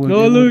enough.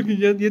 Oh, look,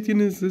 ya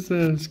tienes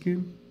esa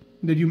skin.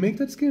 Did you make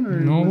that skin or?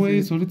 No,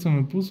 güey, solito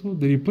me puso.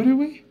 Did you put it,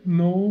 güey?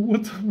 No,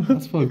 what the fuck?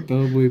 That's fucked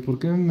up, güey. ¿Por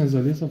qué me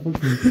salió esa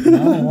fucking...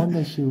 I don't want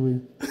that shit,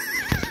 güey.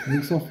 It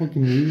looks so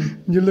fucking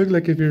weird. You look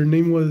like if your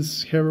name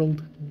was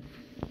Harold.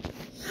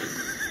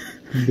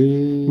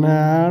 They...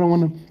 Nah, I don't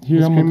want to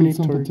Here, I'm gonna discriminate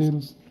cook some towards...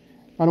 potatoes.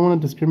 I don't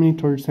want to discriminate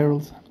towards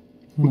Harold.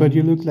 But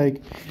you look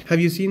like... Have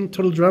you seen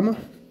Total Drama?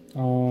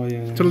 Oh,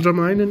 yeah. Total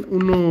Drama Island.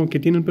 Uno que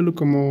tiene el pelo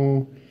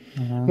como...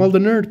 Well, the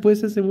nerd,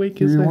 pues, ese güey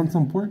que Do es... you want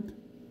some pork?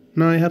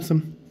 No, I have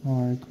some.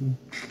 Alright, cool.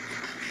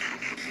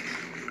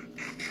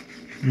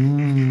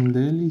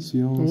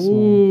 Delicioso.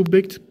 Oh,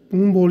 baked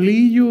un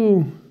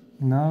bolillo.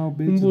 Now,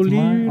 bitch, Un it's bolillo.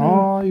 mine.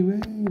 Oh,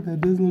 wait,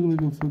 that does look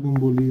like a fucking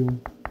bolillo.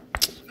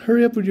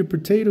 Hurry up with your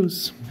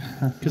potatoes.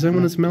 Because I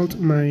want to smelt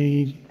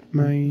my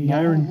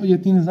iron. Oh, you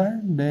tienes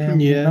iron? Damn,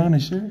 Yeah. you're not gonna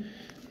share?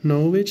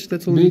 No, bitch,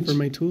 that's only Bitch. for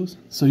my tools.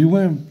 So you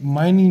went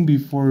mining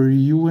before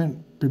you went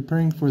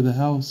preparing for the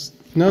house.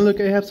 Now look,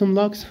 I have some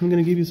logs. I'm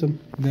gonna give you some.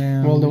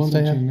 Damn, Well, the you're ones I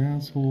such have. an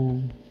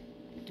asshole.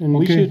 And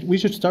Okay. we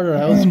should start our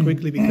house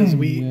quickly because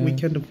we Yeah.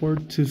 can't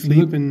afford to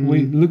sleep in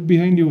Look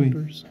behind you, wait.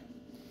 outdoors.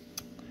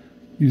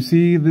 You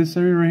see this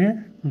area right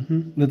here?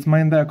 Mm-hmm. Let's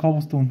mine that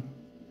cobblestone.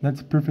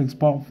 That's a perfect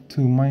spot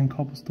to mine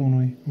cobblestone,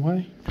 way.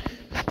 Why?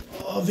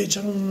 Oh, bitch,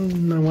 I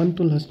don't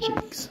aguanto las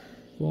cheeks.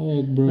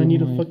 Fuck, bro. I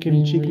need a my fucking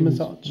frame cheek rate is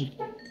massage.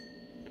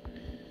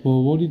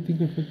 Well, what do you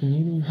think I fucking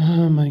need?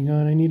 Oh my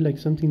god, I need like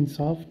something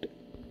soft.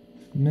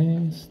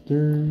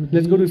 Mr.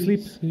 Let's go to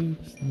sleep.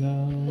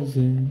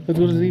 6,000. Let's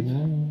go to sleep.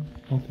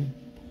 Okay.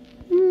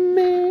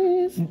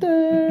 Mr.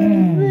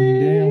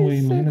 Damn, güey,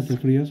 imagínate el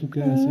friazo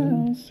que va a hacer.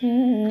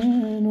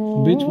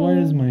 Bitch, why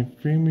is my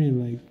frame rate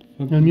like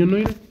fucking... El mío no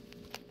era.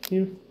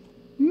 Mira.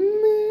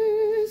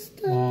 Es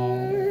que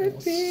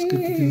tú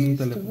tienes un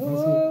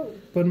telefonazo.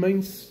 But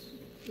mine's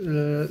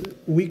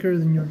weaker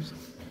than yours.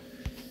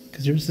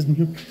 Because yours is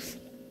new.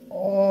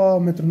 Oh,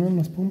 me tronaron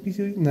las pompis.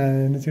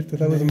 Nah, no es cierto.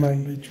 That was my...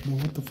 Bitch, bro,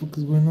 what the fuck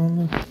is going on?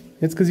 Look.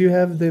 It's because you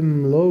have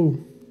them low.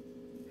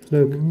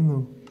 Look. What do you mean,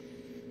 though?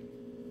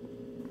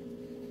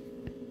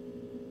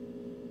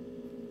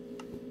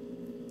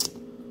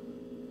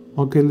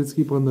 Okay, let's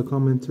keep on the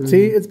commentary.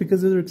 See, it's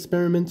because they're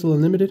experimental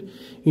and limited.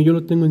 Y yo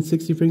lo tengo en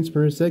 60 frames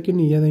per second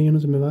y ya de ahí ya no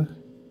se me baja.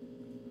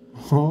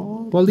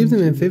 Oh, Well, leave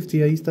them in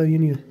 50. Ahí está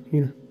bien.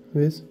 Mira.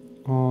 ¿Ves?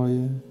 oh,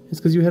 yeah. It's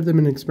because you have them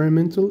in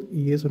experimental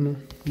y eso no.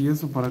 ¿Y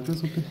eso para qué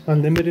es o qué?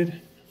 Unlimited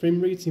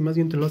frame rates y más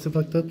bien te lo hace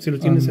fucked up si lo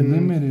tienes en...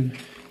 Unlimited.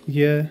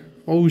 Yeah.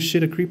 Oh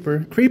shit, a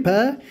creeper.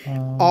 Creeper?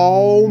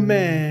 Oh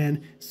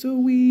man. So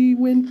we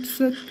went to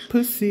suck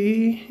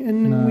pussy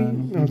and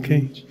then we...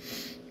 Okay.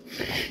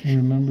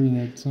 Remember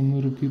that some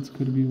little kids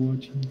could be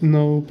watching.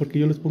 No, porque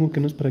yo les pongo que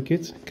no es para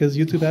kids. Because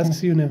YouTube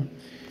asks you now.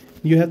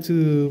 You have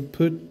to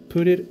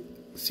put it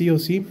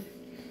COC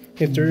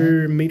if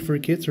they're made for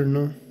kids or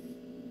no.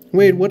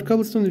 Wait, what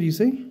cobblestone did you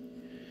say?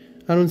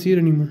 I don't see it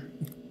anymore.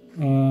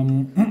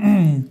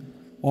 Anywhere,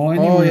 Oh,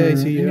 yeah, I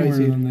see it, I anywhere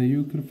see it. donde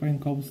you could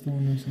find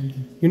cobblestone or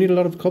something. You need a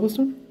lot of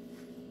cobblestone?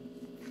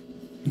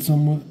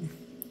 Somewhat.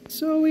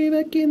 So we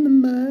back in the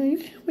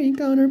mine. We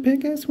got our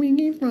pickaxe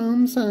swinging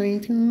from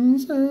side to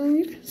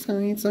side.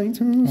 Side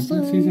to Apenas sí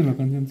hice side. la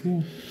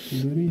canción,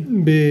 sí. Debería.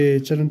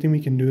 Bitch, I don't think we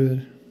can do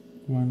that.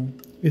 Bueno,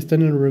 It's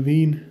in a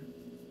ravine.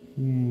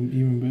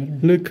 even better.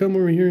 Look, come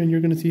over here and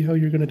you're gonna see how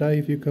you're gonna die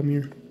if you come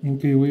here.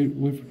 Okay, wait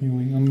for me,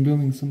 wait. I'm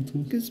building some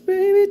tools. Cause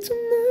baby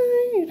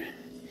tonight,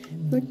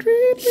 the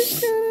creeper's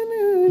gonna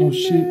know. Oh,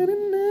 shit.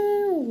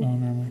 Oh,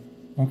 never mind.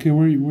 Okay,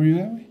 where you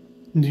at, way?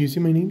 Do you see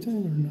my name tag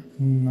or no?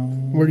 No.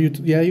 Where you?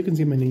 Yeah, you can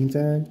see my name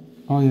tag.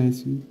 Oh, yeah, I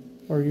see.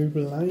 Or you're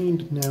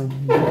blind now,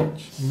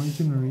 bitch. My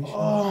generation.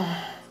 Oh.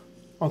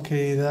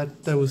 Okay,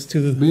 that was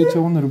too. Bitch, I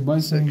wanted to buy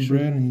some Sexual.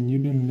 bread and you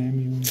didn't let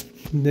me.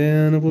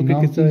 Damn, no puedo Now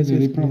creer que estaba they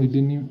haciendo probably eso.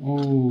 didn't even.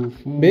 Oh,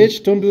 fuck.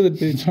 Bitch, don't do that,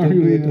 bitch. Sorry, don't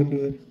do we that, don't do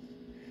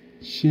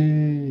that.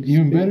 Shit.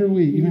 Even better,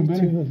 wait, even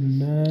better.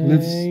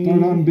 Let's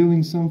start on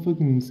building some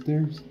fucking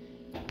stairs.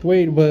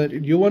 Wait, but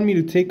you want me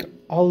to take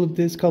all of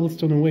this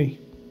cobblestone away?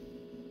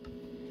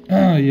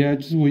 Ah, yeah,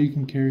 just what you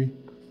can carry.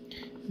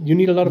 You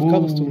need a lot of Whoa,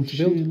 cobblestone to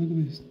shit, build. look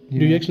at this. Do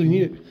you Yeah. actually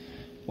need it?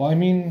 Well, I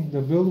mean,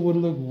 the build would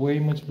look way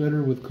much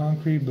better with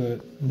concrete,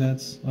 but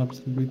that's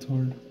absolutely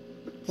retarded.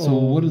 So,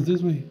 Oh. what is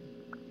this way?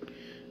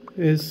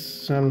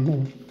 It's, I don't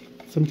know,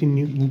 something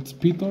new. It's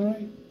pito,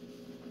 right?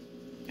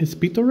 Is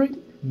Pito right?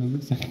 That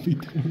looks like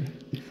pito.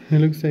 It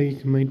looks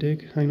like my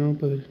dick, I know,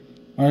 but...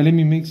 Alright, let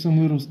me make some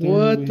little stairs.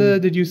 What wait. the...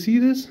 Did you see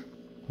this?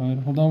 Alright,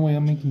 hold on, wait,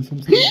 I'm making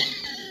some stairs.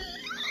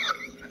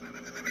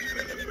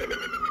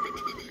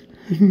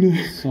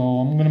 So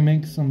I'm gonna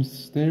make some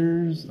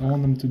stairs. I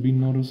want them to be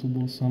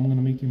noticeable, so I'm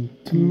gonna make them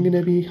I'm 2.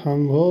 gonna be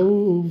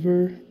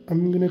hungover.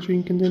 I'm gonna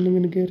drink and then I'm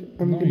gonna get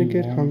No, gonna you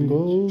get won't,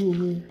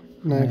 hungover.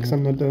 Nah, cause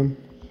I'm not dumb.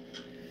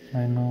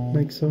 I know.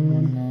 Like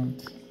someone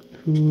Not.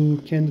 who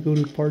can't go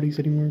to parties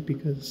anymore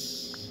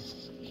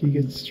because he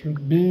gets drunk,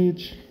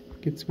 Bitch.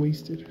 gets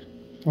wasted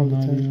all the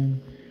Not time.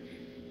 even.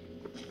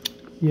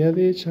 Yeah,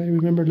 bitch. I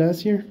remember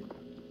last year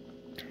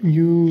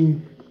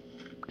you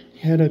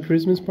had a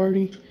Christmas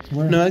party.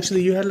 Where? No,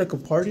 actually, you had like a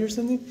party or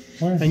something,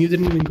 Where? and you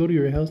didn't even go to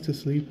your house to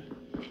sleep.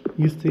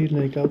 You stayed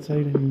like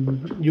outside,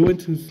 and you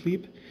went to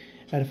sleep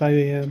at 5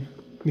 a.m.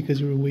 because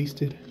you were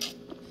wasted.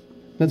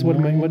 That's what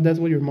that's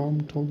what your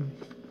mom told me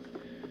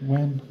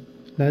When?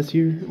 last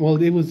year.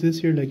 Well, it was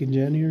this year, like in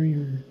January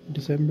or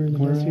December the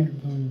Where? last year.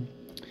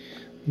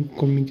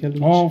 Con mi tía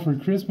Luch. Oh, for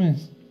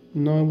Christmas.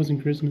 No, it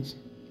wasn't Christmas.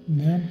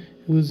 Then?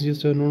 It was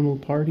just a normal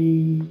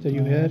party that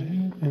you had,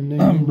 and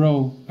then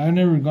Bro, I've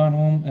never gone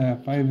home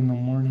at 5 in the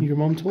morning. your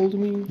mom told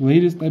me.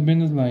 Latest I've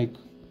been is like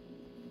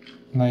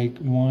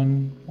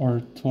 1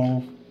 or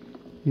 12.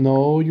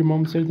 No, your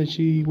mom said that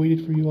she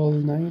waited for you all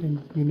night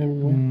and you never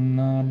went.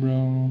 Nah,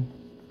 bro.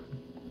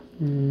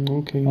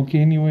 Okay. Okay,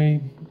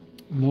 anyway,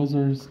 those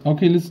are.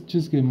 Okay, let's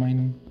just get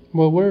mining.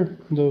 Well, where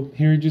though?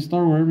 Here, just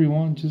start wherever you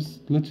want.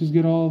 Let's just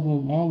get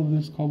all of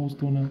this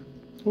cobblestone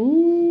out.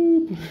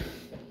 Ooh.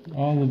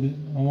 All of it.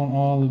 I want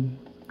all of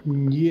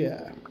it.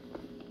 Yeah.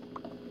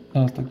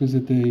 Hasta que se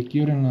te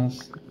quiebren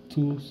las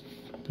tools.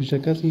 Pues ya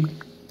casi.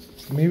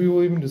 Maybe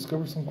we'll even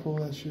discover some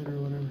cool ass shit or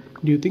whatever.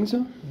 Do you think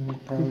so? We'll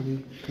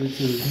probably.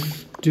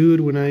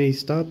 Dude, when I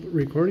stop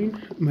recording,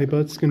 my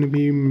butt's gonna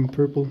be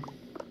purple.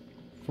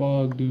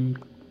 Fuck,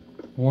 dude.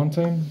 One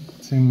time,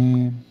 say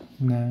man,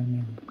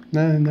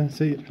 Nah,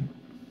 say it.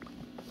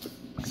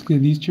 It's que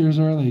these chairs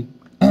are like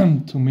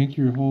to make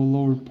your whole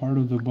lower part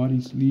of the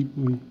body sleep,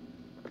 wey.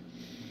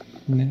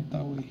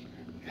 Neta, wey.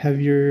 Have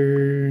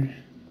your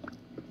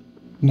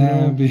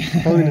Nah,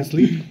 falling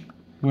asleep?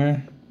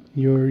 Where?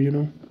 Your,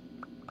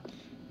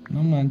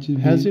 No manches,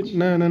 has bitch. it?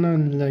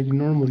 No, like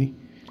normally.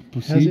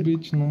 Pues Has sí, it?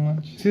 bitch, no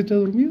manches. ¿Sí está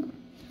dormido?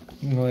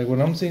 Like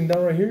when I'm sitting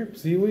down right here,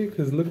 see, wey,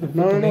 because look at the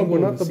No, fucking angle but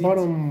of not the seats.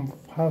 bottom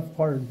half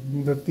part.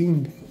 The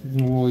thing.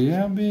 Well,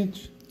 yeah,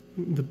 bitch.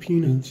 The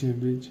peanut. Pinche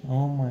bitch.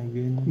 Oh my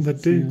goodness. The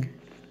dick.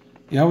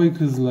 Yeah, wey,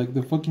 because like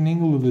the fucking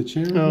angle of the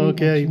chair. Oh, wey,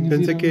 okay. like,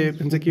 Pensé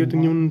chingas, que yo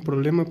tenía un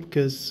problema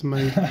because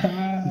my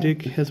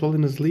dick has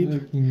fallen asleep.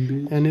 Fucking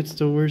bitch. And it's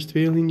the worst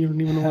feeling. You don't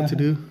even know what to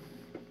do.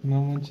 No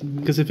manches, bitch.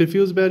 Because if it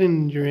feels bad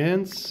in your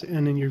hands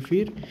and in your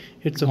feet,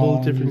 it's a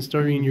whole different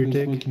story in your It's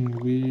dick. fucking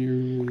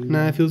weird.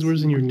 Nah, it feels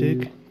worse in your Weird.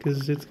 dick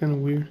because it's kind of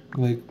weird.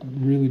 Like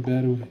really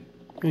bad way.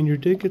 In your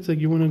dick, it's like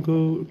you want to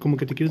go, como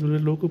que te quieres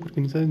volver loco porque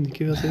ni sabes ni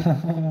qué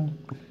hacer.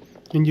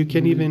 And you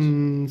can't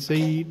even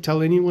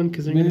tell anyone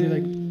because they're going to be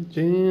like,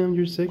 damn,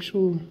 you're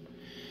sexual.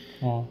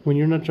 Oh, When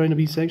you're not trying to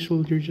be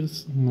sexual, you're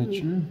just...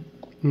 mature.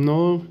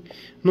 No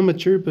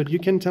mature, but you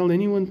can't tell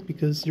anyone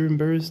because you're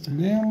embarrassed.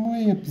 Damn,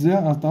 güey, pues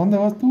ya, ¿hasta dónde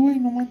vas tú, güey?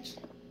 No manches.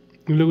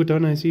 Y luego te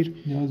van a decir,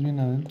 Ya vas bien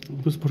adentro.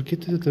 pues, ¿por qué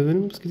te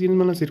duele? Pues, ¿que tienes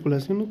mala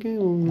circulación o qué?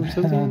 O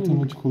something. Too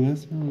much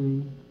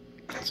cholesterol.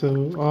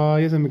 So,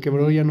 ya se me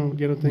quebró, ya no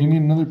You tengo.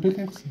 need another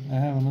pickaxe? I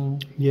have another one.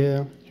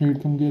 Yeah. Here,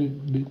 come get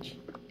it, bitch.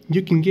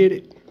 You can get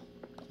it.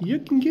 You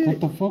can get What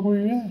it. the fuck, where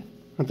you at?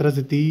 Atrás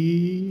de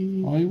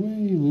ti. Ay,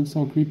 güey, you look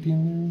so creepy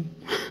in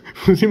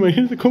Pues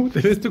imagínate cómo te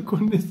ves tú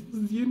con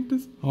esos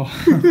dientes. there. Oh.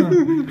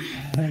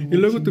 Y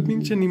luego tu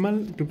pinche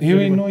animal.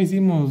 Güey, no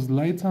hicimos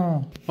lights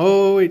on.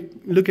 Oh, wait.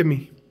 Look at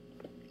me.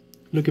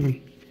 Look at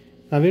me.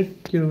 A ver,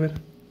 quiero ver.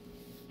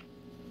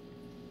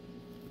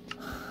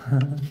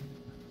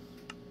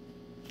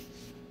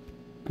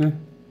 Okay.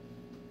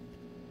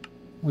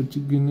 What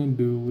you gonna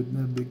do with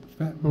that big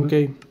fat butt?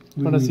 Okay.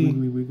 Ahora sí.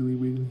 Wiggly,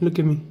 wiggly. Look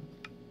at me.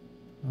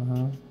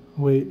 Uh-huh.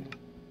 Wait.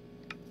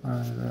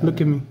 Alright,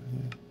 Look at me.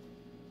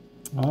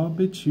 yeah. Oh,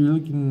 bitch, you're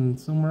looking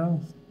somewhere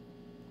else.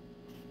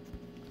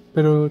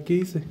 Pero,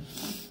 ¿qué hice?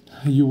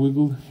 You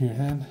wiggled your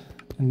hand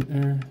in the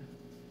air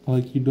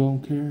like you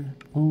don't care.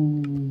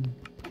 Oh.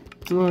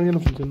 No, ya no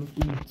funcionó.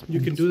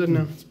 You can do that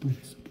now.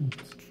 Spoons.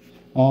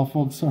 Oh,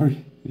 fuck,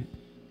 sorry.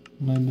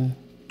 My bad.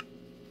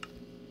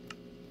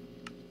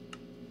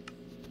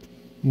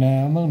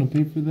 Nah, I'm not gonna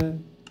pay for that.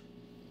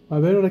 A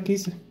ver, ¿ahora qué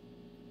hice?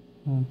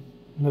 Hmm.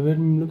 A ver,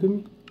 look at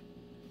me.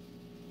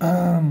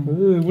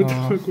 What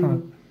the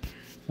fuck?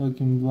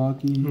 Fucking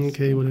blocky.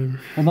 Okay, whatever.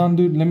 Hold on,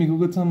 dude. Let me go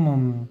get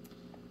some.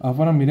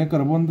 Afuera miré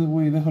carbón,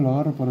 güey. Déjalo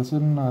agarro para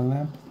hacer una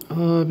lamp.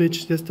 Oh,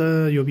 bitch, ya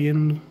está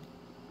lloviendo.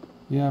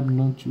 Yeah, but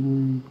don't you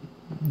worry.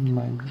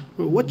 My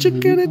What you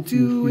gonna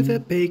do with a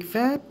big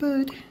fat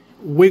butt?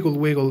 Wiggle,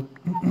 wiggle.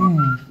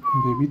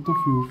 Bebito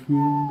fiu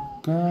fiu.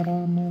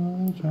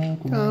 Caramelo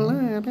chocolate.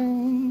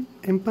 Calame,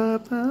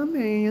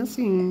 empápame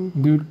así.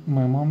 Dude,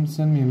 my mom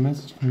sent me a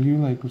message. Can you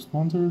like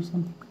respond to her or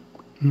something?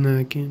 No,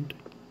 I can't.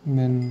 And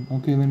then,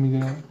 okay, let me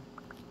get out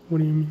What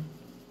do you mean?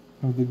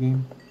 of the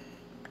game.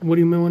 What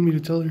do you want me to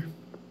tell her?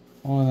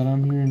 Oh, that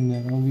I'm here and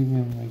that I'll leave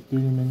in like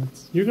 30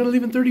 minutes. You're gonna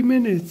leave in 30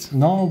 minutes.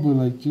 No, but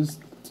like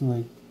just to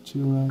like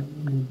chill out.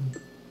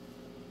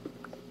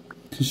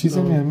 Cause she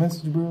sent me a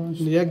message, bro.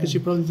 Yeah, because she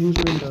probably thinks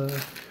you're in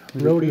the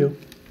rodeo.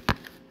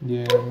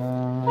 Yeah,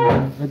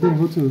 nah, I didn't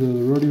go to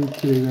the rodeo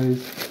today,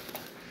 guys.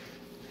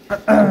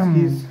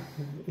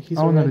 He's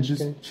I wanted to ranch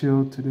just guy,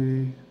 chill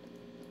today.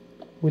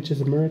 which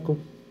is a miracle.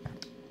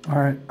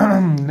 Alright,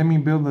 let me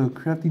build a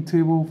crafting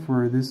table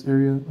for this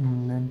area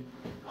and then.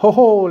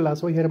 Hola,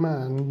 soy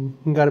Germán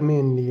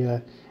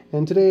Garmendia.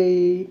 And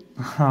today.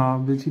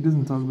 Bitch, he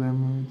doesn't talk that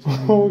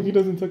much. Oh, he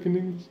doesn't talk in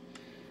English.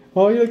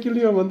 Oh, yo aquí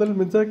le iba a mandar el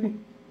mensaje.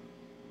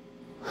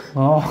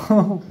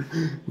 Oh,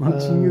 no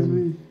chingues,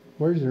 güey.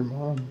 Where's your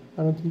mom?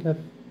 I don't think I've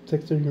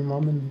texted your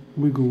mom and.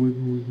 Wiggle.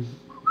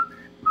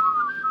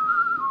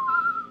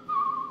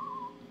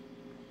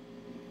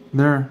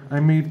 There, I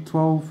made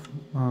 12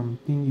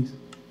 thingies.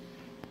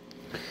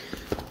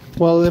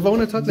 Well, if I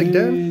want to talk like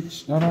that.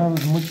 Bitch, I don't have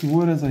as much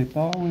wood as I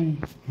thought, we.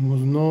 Well,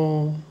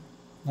 no.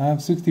 I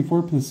have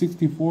 64 plus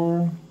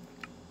 64.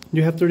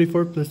 You have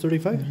 34 plus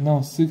 35?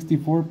 No,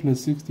 64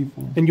 plus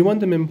 64. And you want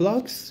them in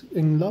blocks?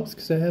 In logs?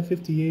 Because I have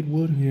 58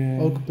 wood. Yeah.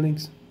 Oak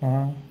planks.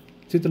 Uh-huh.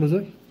 ¿Sí te los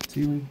doy?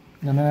 See, we.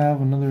 And I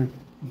have another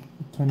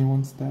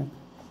 21 stack.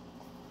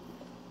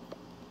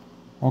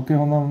 Okay,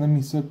 hold on, let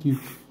me suck you.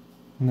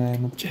 Nah,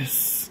 no.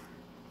 Yes.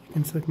 You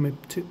can suck my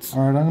tits.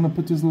 Alright, I'm gonna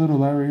put this little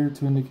light right here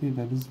to indicate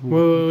that this is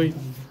Wait.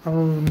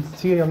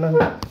 Sigue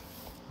hablando.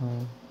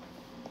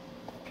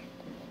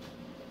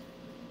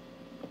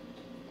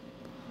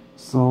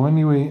 So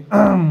anyway,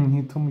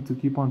 he told me to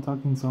keep on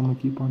talking, so I'm gonna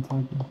keep on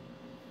talking.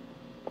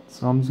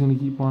 So I'm just gonna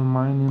keep on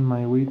mining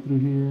my way through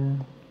here.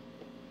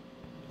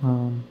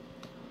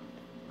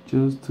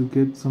 Just to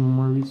get some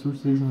more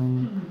resources,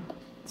 and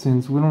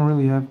since we don't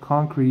really have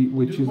concrete,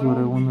 which is what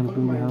I wanted to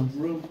build a house.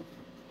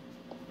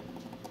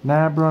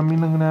 Nah, bro, I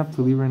mean I'm gonna have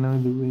to leave right now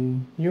either way.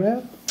 You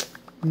have?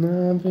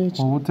 Nah, bitch.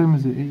 Well, what time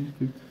is it?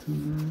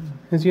 8:52.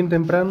 Es bien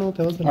temprano.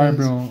 Te vas a Alright,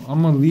 bro,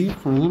 I'm gonna leave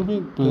for a little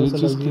bit, but it's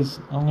just because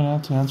I'm gonna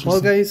have to answer.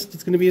 Well, guys,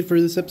 that's gonna be it for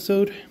this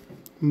episode.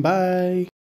 Bye.